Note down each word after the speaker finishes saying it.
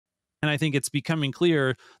And I think it's becoming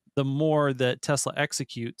clear the more that Tesla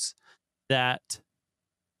executes that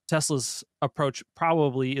Tesla's approach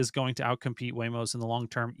probably is going to outcompete Waymo's in the long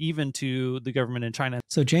term, even to the government in China.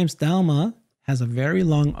 So James Dalma has a very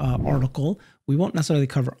long article. We won't necessarily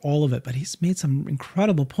cover all of it, but he's made some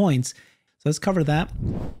incredible points. So let's cover that.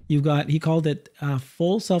 He called it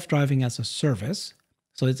full self-driving as a service.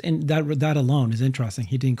 So it's in that alone is interesting.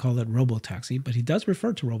 He didn't call it Robotaxi, but he does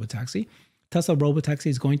refer to Robotaxi. Tesla Robotaxi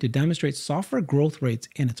is going to demonstrate software growth rates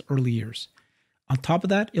in its early years. On top of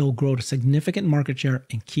that, it will grow to significant market share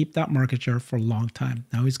and keep that market share for a long time.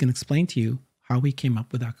 Now he's going to explain to you how he came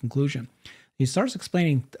up with that conclusion. He starts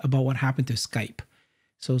explaining about what happened to Skype.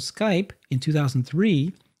 So Skype, in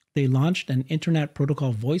 2003, they launched an internet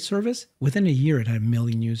protocol voice service. Within a year, it had 1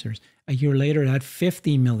 million users. A year later, it had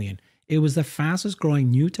 50 million. It was the fastest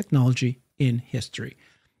growing new technology in history.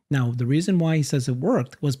 Now, the reason why he says it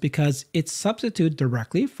worked was because it substituted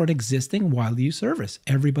directly for an existing widely used service.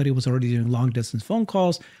 Everybody was already doing long distance phone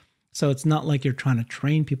calls. So it's not like you're trying to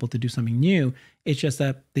train people to do something new. It's just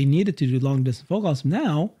that they needed to do long distance phone calls.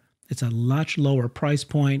 Now, it's a much lower price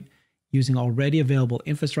point using already available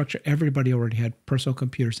infrastructure. Everybody already had personal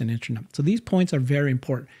computers and internet. So these points are very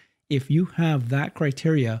important. If you have that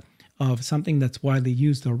criteria of something that's widely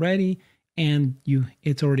used already and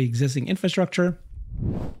it's already existing infrastructure,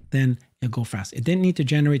 then it'll go fast. It didn't need to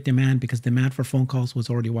generate demand because demand for phone calls was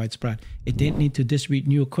already widespread. It didn't need to distribute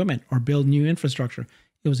new equipment or build new infrastructure.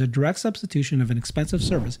 It was a direct substitution of an expensive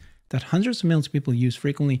service that hundreds of millions of people use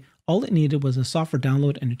frequently. All it needed was a software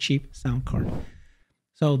download and a cheap sound card.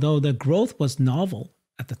 So though the growth was novel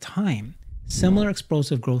at the time, similar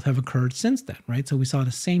explosive growth have occurred since then, right? So we saw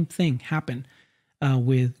the same thing happen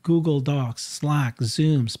with Google Docs, Slack,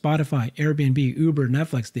 Zoom, Spotify, Airbnb, Uber,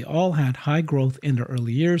 Netflix. They all had high growth in their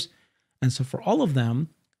early years. And so for all of them,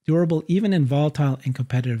 durable even in volatile and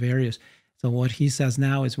competitive areas. So what he says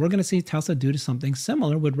now is we're going to see Tesla do something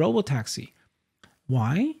similar with Robotaxi.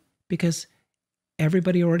 Why? Because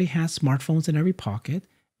everybody already has smartphones in every pocket.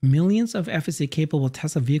 Millions of FSD-capable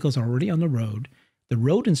Tesla vehicles are already on the road. The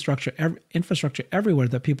road infrastructure everywhere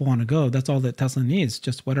that people want to go, that's all that Tesla needs,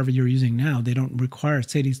 just whatever you're using now. They don't require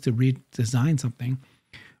cities to redesign something.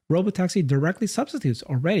 Robotaxi directly substitutes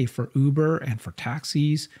already for Uber and for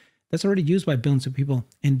taxis. That's already used by billions of people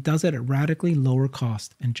and does it at radically lower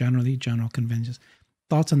cost and general convenience.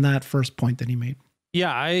 Thoughts on that first point that he made?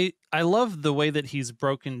 Yeah, I love the way that he's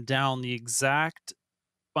broken down the exact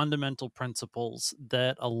fundamental principles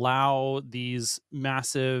that allow these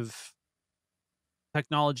massive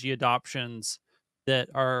technology adoptions that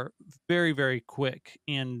are very, very quick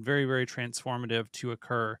and very, very transformative to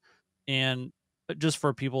occur. And just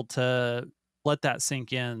for people to let that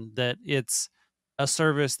sink in, that it's a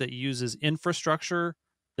service that uses infrastructure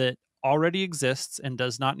that already exists and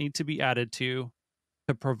does not need to be added to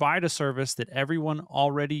provide a service that everyone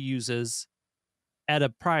already uses at a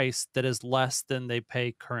price that is less than they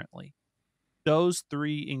pay currently. Those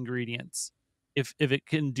three ingredients, if it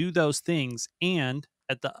can do those things, and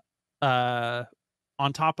at the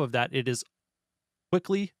on top of that, it is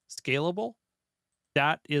quickly scalable.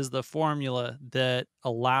 That is the formula that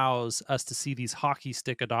allows us to see these hockey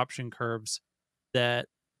stick adoption curves that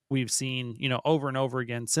we've seen, over and over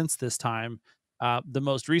again since this time. The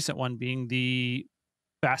most recent one being the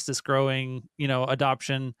fastest growing,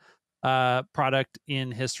 adoption product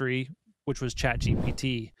in history, which was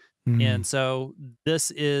ChatGPT. And so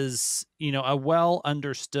this is, a well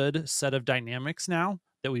understood set of dynamics now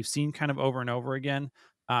that we've seen kind of over and over again.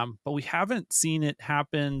 But we haven't seen it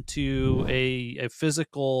happen to a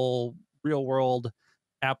physical real world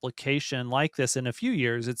application like this in a few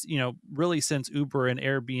years. It's, really since Uber and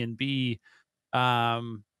Airbnb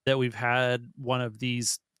that we've had one of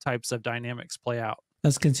these types of dynamics play out.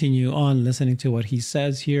 Let's continue on listening to what he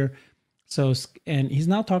says here. So, and he's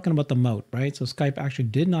now talking about the moat, right? So Skype actually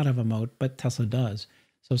did not have a moat, but Tesla does.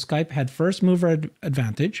 So Skype had first mover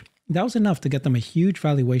advantage. That was enough to get them a huge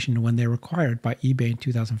valuation when they were acquired by eBay in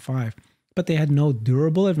 2005. But they had no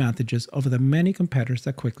durable advantages over the many competitors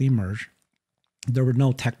that quickly emerged. There were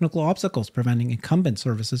no technical obstacles preventing incumbent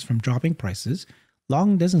services from dropping prices.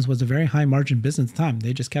 Long distance was a very high margin business at the time.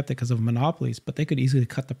 They just kept it because of monopolies, but they could easily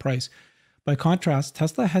cut the price. By contrast,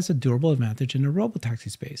 Tesla has a durable advantage in the robotaxi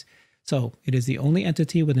space. So it is the only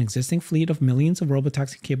entity with an existing fleet of millions of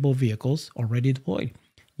robotaxi-capable vehicles already deployed,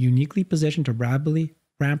 uniquely positioned to rapidly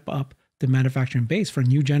ramp up the manufacturing base for a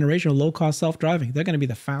new generation of low-cost self-driving. They're going to be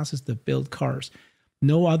the fastest to build cars.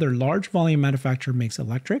 No other large volume manufacturer makes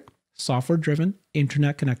electric, software-driven,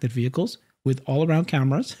 internet-connected vehicles with all-around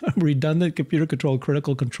cameras, redundant computer-controlled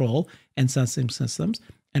critical control and sensing systems,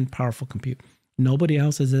 and powerful compute. Nobody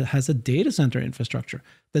else has a data center infrastructure,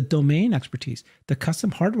 the domain expertise, the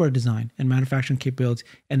custom hardware design and manufacturing capabilities,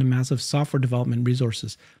 and the massive software development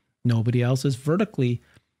resources. Nobody else is vertically,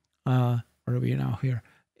 where are we now here?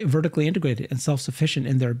 Vertically integrated and self-sufficient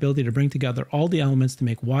in their ability to bring together all the elements to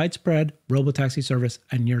make widespread robotaxi service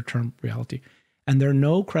a near-term reality. And there are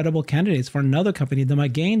no credible candidates for another company that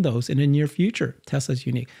might gain those in the near future. Tesla's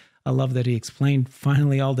unique. I love that he explained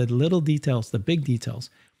finally all the little details, the big details.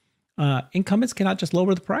 Incumbents cannot just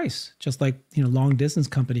lower the price, just like long distance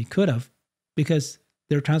company could have, because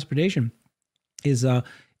their transportation is a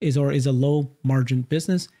low margin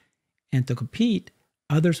business, and to compete,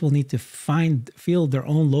 others will need to field their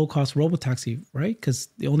own low cost robotaxi, right? Because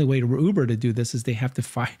the only way to Uber to do this is they have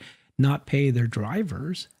to not pay their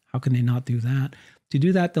drivers. How can they not do that? To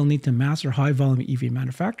do that, they'll need to master high volume EV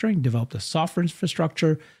manufacturing, develop the software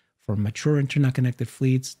infrastructure for mature internet connected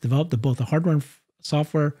fleets, develop both the hardware and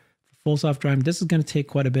software for full self driving. This is going to take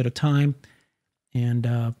quite a bit of time. And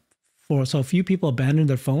so a few people abandoned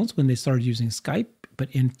their phones when they started using Skype,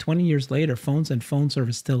 but in 20 years later, phones and phone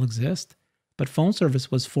service still exist. But phone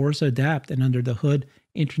service was forced to adapt, and under the hood,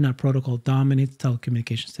 internet protocol dominates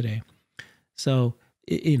telecommunications today. So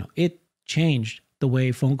it changed the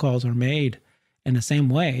way phone calls are made. In the same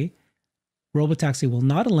way, robotaxi will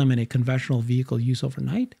not eliminate conventional vehicle use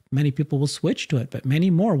overnight. Many people will switch to it, but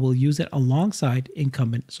many more will use it alongside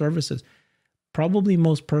incumbent services. Probably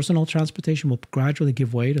most personal transportation will gradually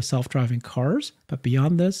give way to self-driving cars, but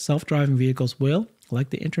beyond this, self-driving vehicles will,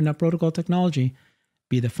 like the internet protocol technology,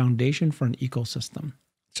 be the foundation for an ecosystem.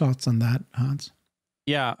 Thoughts on that, Hans?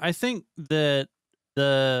 Yeah, I think that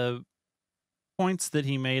the points that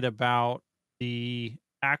he made about the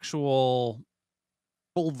actual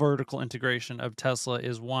full vertical integration of Tesla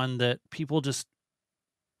is one that people just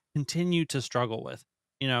continue to struggle with.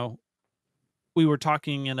 We were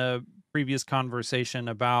talking in a previous conversation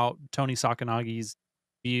about Tony Sakanagi's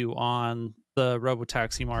view on the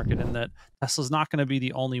robotaxi market, and that Tesla's not going to be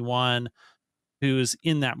the only one who's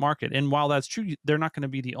in that market. And while that's true, they're not going to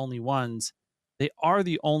be the only ones. They are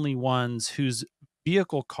the only ones whose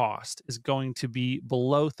vehicle cost is going to be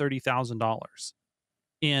below $30,000.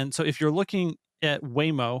 And so if you're looking at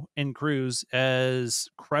Waymo and Cruise as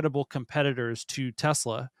credible competitors to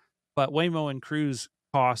Tesla, but Waymo and Cruise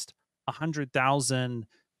cost $100,000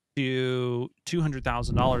 to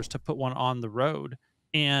 $200,000 to put one on the road,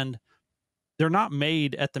 and they're not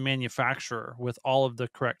made at the manufacturer with all of the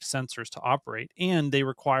correct sensors to operate, and they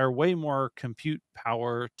require way more compute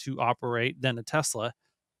power to operate than a Tesla.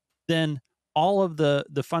 Then all of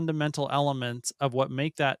the fundamental elements of what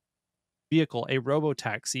make that vehicle a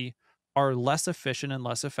robotaxi are less efficient and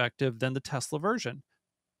less effective than the Tesla version.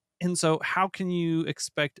 And so how can you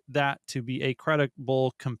expect that to be a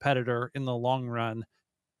credible competitor in the long run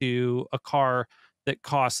to a car that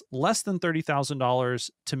costs less than $30,000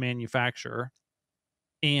 to manufacture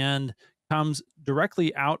and comes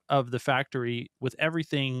directly out of the factory with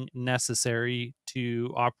everything necessary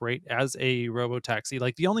to operate as a robotaxi?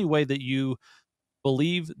 Like, the only way that you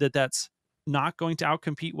believe that that's not going to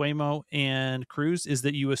outcompete Waymo and Cruise is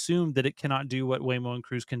that you assume that it cannot do what Waymo and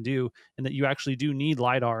Cruise can do, and that you actually do need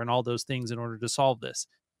LiDAR and all those things in order to solve this.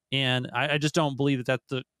 And I just don't believe that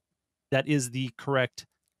is the correct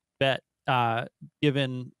bet,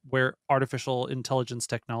 given where artificial intelligence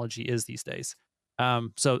technology is these days.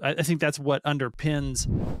 So I think that's what underpins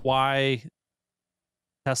why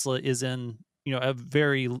Tesla is in a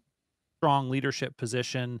very strong leadership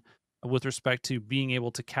position with respect to being able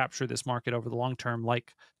to capture this market over the long term,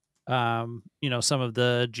 like some of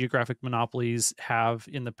the geographic monopolies have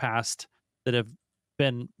in the past that have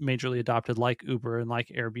been majorly adopted, like Uber and like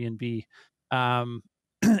Airbnb. Um,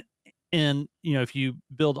 and if you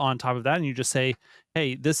build on top of that and you just say,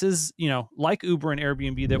 hey, this is like Uber and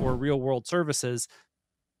Airbnb that were real world services.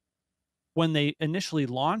 When they initially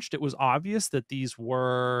launched, it was obvious that these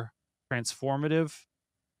were transformative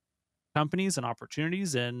companies and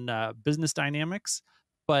opportunities and business dynamics,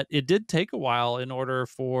 but it did take a while in order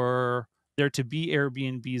for there to be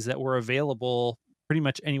Airbnbs that were available pretty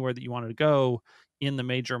much anywhere that you wanted to go in the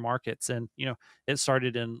major markets. And it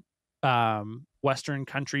started in Western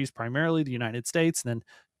countries, primarily the United States, and then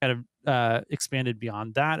kind of expanded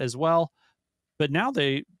beyond that as well. But now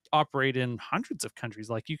they operate in hundreds of countries.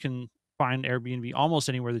 Like, you can find Airbnb almost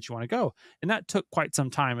anywhere that you want to go. And that took quite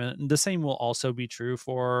some time. And the same will also be true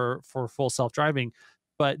for full self-driving.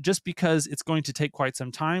 But just because it's going to take quite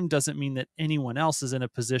some time doesn't mean that anyone else is in a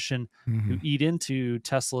position to eat into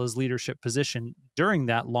Tesla's leadership position during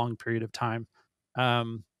that long period of time.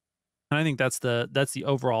 And I think that's the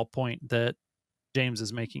overall point that James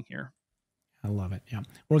is making here. I love it. Yeah.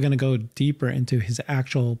 We're going to go deeper into his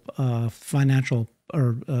actual financial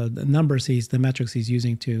or the numbers the metrics he's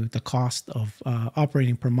using to the cost of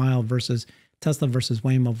operating per mile versus Tesla versus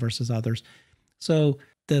Waymo versus others. So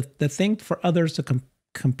the thing for others to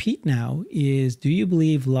compete now is, do you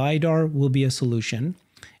believe LiDAR will be a solution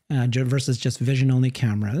versus just vision only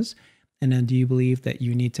cameras? And then do you believe that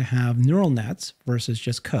you need to have neural nets versus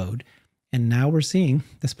just code? And now we're seeing,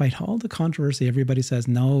 despite all the controversy, everybody says,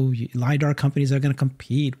 no, LiDAR companies are going to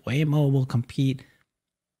compete. Waymo will compete.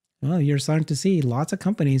 Well, you're starting to see lots of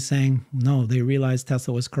companies saying, no, they realized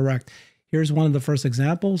Tesla was correct. Here's one of the first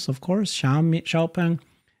examples, of course, Xiaopeng,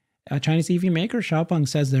 a Chinese EV maker. Xiaopeng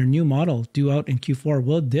says their new model due out in Q4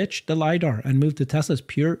 will ditch the LiDAR and move to Tesla's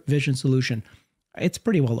pure vision solution. It's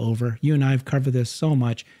pretty well over. You and I have covered this so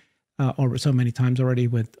much. Or so many times already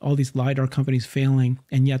with all these LiDAR companies failing,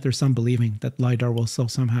 and yet there's some believing that LiDAR will still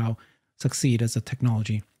somehow succeed as a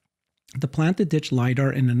technology. The plan to ditch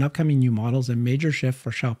LiDAR in an upcoming new model is a major shift for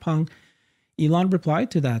Xiaopeng. Elon replied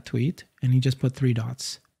to that tweet, and he just put 3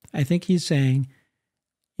 dots. I think he's saying,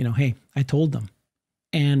 hey, I told them.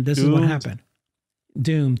 And this is what happened.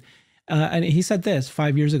 Doomed. And he said this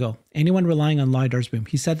 5 years ago. Anyone relying on LiDAR's boom.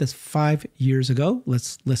 He said this 5 years ago.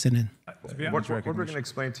 Let's listen in. What we're going to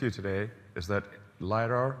explain to you today is that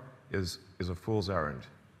LiDAR is a fool's errand.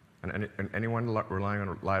 And anyone relying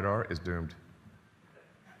on LiDAR is doomed.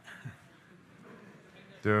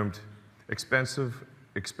 Doomed. Expensive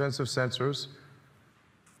sensors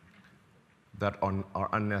that are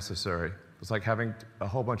unnecessary. It's like having a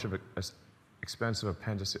whole bunch of expensive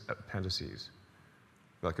appendices.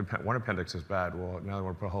 Like one appendix is bad. Well, now they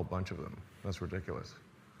want to put a whole bunch of them. That's ridiculous.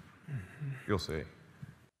 You'll see.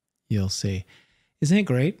 You'll see. Isn't it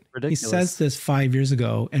great? Ridiculous. He says this 5 years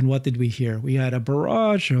ago, and what did we hear? We had a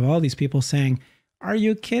barrage of all these people saying, are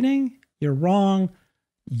you kidding? You're wrong.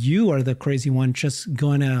 You are the crazy one just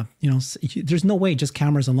going to, there's no way, just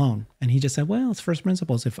cameras alone. And he just said, well, it's first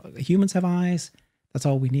principles. If humans have eyes, that's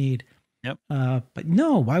all we need. Yep. But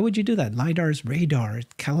no, why would you do that? LiDAR is radar.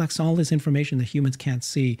 It collects all this information that humans can't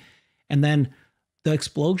see. And then the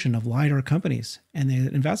explosion of LiDAR companies and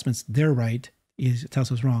the investments, they're right.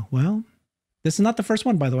 Tesla's wrong. Well, this is not the first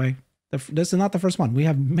one, by the way. This is not the first one. We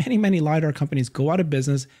have many, many LiDAR companies go out of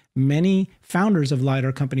business. Many founders of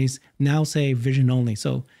LiDAR companies now say vision only.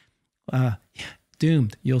 So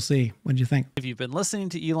doomed. You'll see. What do you think? If you've been listening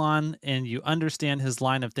to Elon and you understand his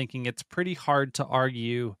line of thinking, it's pretty hard to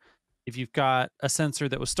argue. If you've got a sensor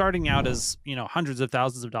that was starting out as, hundreds of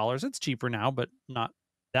thousands of dollars, it's cheaper now, but not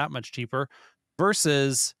that much cheaper,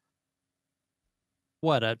 versus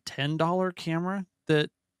what, a $10 camera that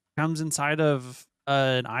comes inside of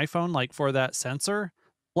an iPhone, like for that sensor,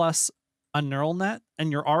 plus a neural net,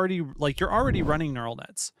 and you're already running neural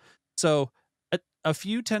nets. So a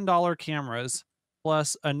few $10 cameras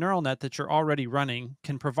plus a neural net that you're already running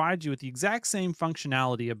can provide you with the exact same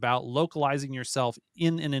functionality about localizing yourself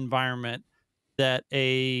in an environment that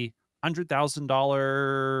a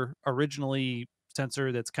 $100,000 originally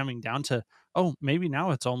sensor that's coming down to, maybe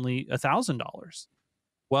now it's only $1,000.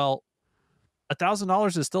 Well,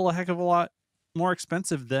 $1,000 is still a heck of a lot more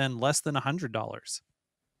expensive than less than $100.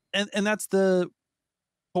 And that's the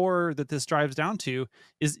core that this drives down to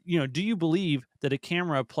is, do you believe that a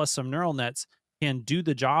camera plus some neural nets can do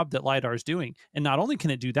the job that LiDAR is doing? And not only can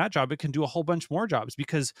it do that job, it can do a whole bunch more jobs,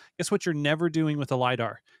 because guess what you're never doing with a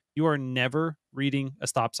LiDAR? You are never reading a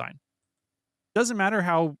stop sign. Doesn't matter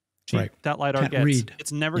how cheap that LiDAR gets.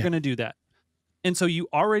 It's never going to do that. And so you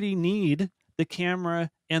already need the camera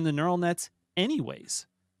and the neural nets anyways.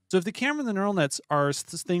 So if the camera and the neural nets are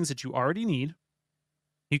things that you already need,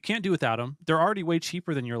 you can't do without them. They're already way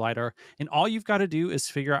cheaper than your LiDAR. And all you've got to do is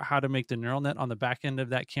figure out how to make the neural net on the back end of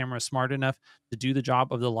that camera smart enough to do the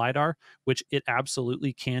job of the LiDAR, which it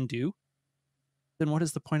absolutely can do. Then what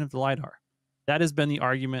is the point of the LiDAR? That has been the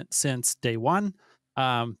argument since day one.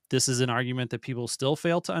 This is an argument that people still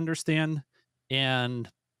fail to understand, and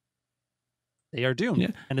they are doomed.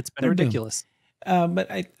 Yeah, and it's been ridiculous. But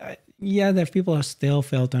that people are still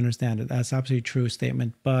fail to understand it. That's absolutely true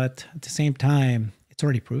statement. But at the same time, it's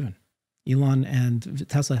already proven. Elon and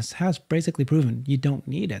Tesla has basically proven you don't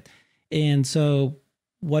need it. And so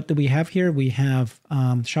what do we have here? We have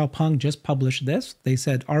Xiaopeng just published this. They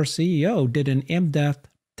said our CEO did an in-depth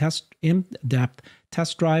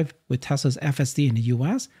test drive with Tesla's FSD in the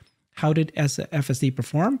US. How did FSD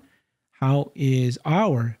perform? How is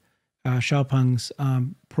our Xiaopeng's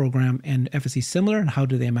program and FSD similar, and how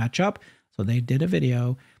do they match up? So they did a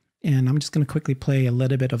video, and I'm just going to quickly play a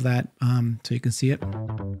little bit of that so you can see it.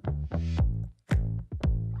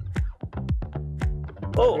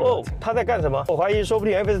 哦，他在干什么？我怀疑，说不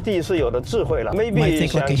定 FSD 是有的智慧了 Might ，maybe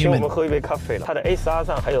think like a 想请我 human. 们喝一杯咖啡了。他的 SR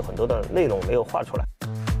上还有很多的内容没有画出来。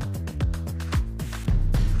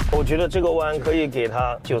我觉得这个弯可以给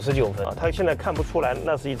他99分啊，他现在看不出来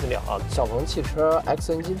那是一只鸟啊。小鹏汽车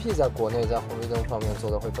XNGP 在国内在红绿灯方面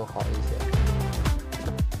做的会更好一些。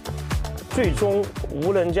最终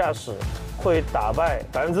无人驾驶会打败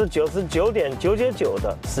99.999%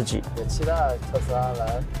的司机。也期待特斯拉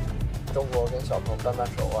来中国跟小鹏扳扳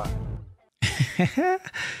手腕。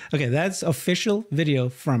Okay, that's official video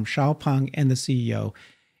from Xiaopeng and the CEO.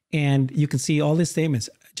 And you can see all these statements,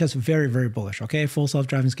 just very, very bullish. Okay, full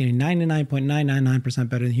self-driving is getting 99.999%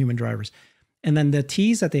 better than human drivers. And then the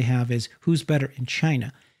tease that they have is who's better in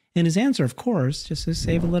China. And his answer, of course, just to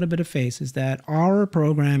save a little bit of face, is that our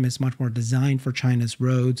program is much more designed for China's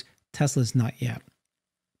roads. Tesla's not yet.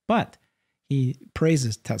 But he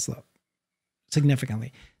praises Tesla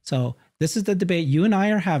significantly. So this is the debate you and I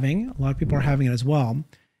are having. A lot of people are having it as well.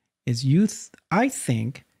 I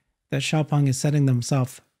think that Xiaopeng is setting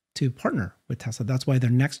themselves to partner with Tesla. That's why their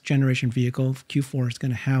next generation vehicle, Q4, is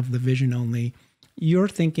going to have the vision only. You're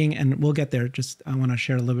thinking, and we'll get there, just I want to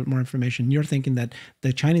share a little bit more information. You're thinking that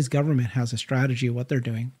the Chinese government has a strategy of what they're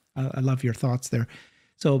doing. I love your thoughts there.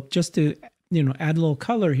 So just to add a little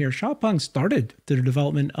color here, Xiaopeng started the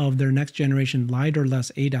development of their next generation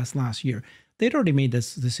LiDAR-less ADAS last year. They'd already made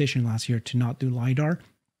this decision last year to not do LiDAR.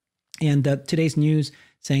 And today's news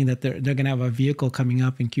saying that they're going to have a vehicle coming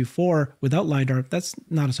up in Q4 without LiDAR, that's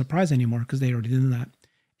not a surprise anymore because they already did that.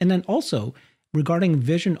 And then also regarding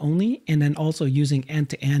vision only, and then also using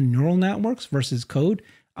end-to-end neural networks versus code,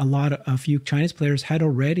 a few Chinese players had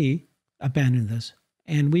already abandoned this.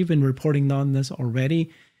 And we've been reporting on this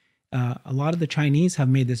already. A lot of the Chinese have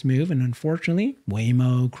made this move, and unfortunately,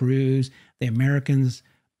 Waymo, Cruise, the Americans,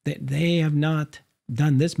 they have not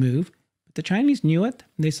done this move. But the Chinese knew it.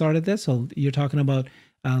 They started this. So you're talking about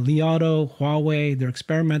Li Auto, Huawei. They're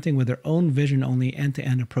experimenting with their own vision-only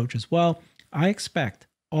end-to-end approach as well. I expect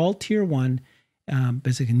all tier one,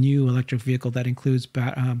 basically new electric vehicle that includes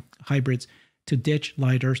hybrids, to ditch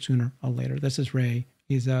LiDAR sooner or later. This is Ray.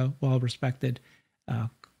 He's a well-respected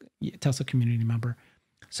Tesla community member.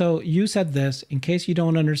 So you said this, in case you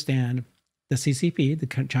don't understand, the CCP,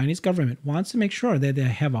 the Chinese government, wants to make sure that they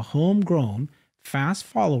have a homegrown fast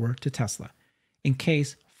follower to Tesla, in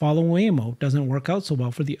case following Waymo doesn't work out so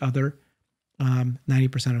well for the other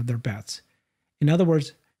 90% of their bets. In other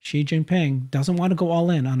words, Xi Jinping doesn't want to go all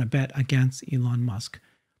in on a bet against Elon Musk.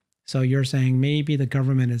 So you're saying maybe the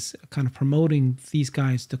government is kind of promoting these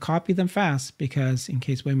guys to copy them fast because in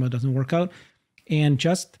case Waymo doesn't work out. And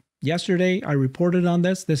just yesterday, I reported on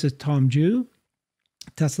this. This is Tom Zhu,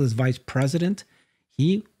 Tesla's vice president.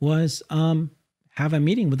 He was have a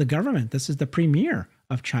meeting with the government. This is the premier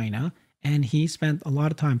of China, and he spent a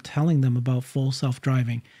lot of time telling them about full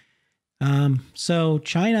self-driving. So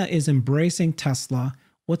China is embracing Tesla.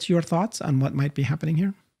 What's your thoughts on what might be happening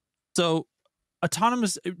here? So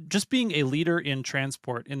autonomous, just being a leader in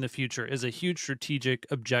transport in the future is a huge strategic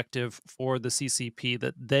objective for the CCP,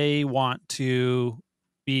 that they want to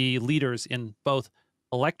be leaders in both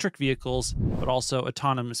electric vehicles, but also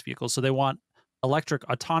autonomous vehicles. So they want electric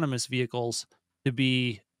autonomous vehicles to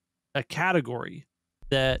be a category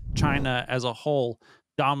that China as a whole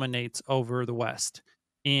dominates over the West.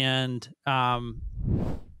 And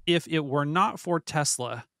if it were not for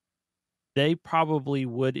Tesla, they probably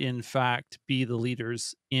would in fact be the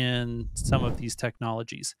leaders in some of these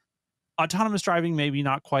technologies. Autonomous driving, maybe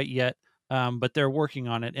not quite yet, but they're working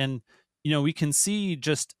on it. And, we can see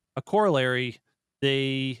just a corollary.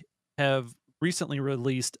 They have recently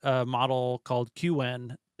released a model called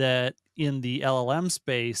QN that in the LLM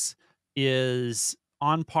space is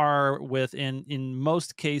on par with, in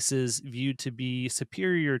most cases, viewed to be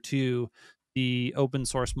superior to the open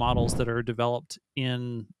source models that are developed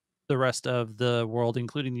in the rest of the world,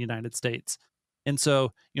 including the United States. And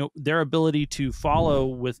so, their ability to follow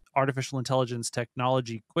with artificial intelligence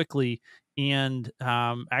technology quickly and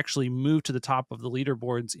actually move to the top of the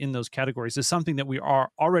leaderboards in those categories is something that we are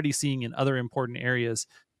already seeing in other important areas.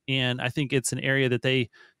 And I think it's an area that they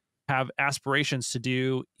have aspirations to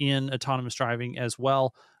do in autonomous driving as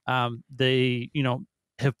well. They,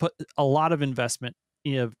 have put a lot of investment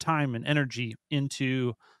of time and energy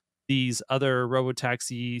into these other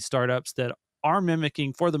robotaxi startups that are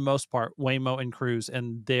mimicking, for the most part, Waymo and Cruise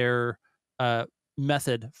and their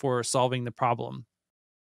method for solving the problem.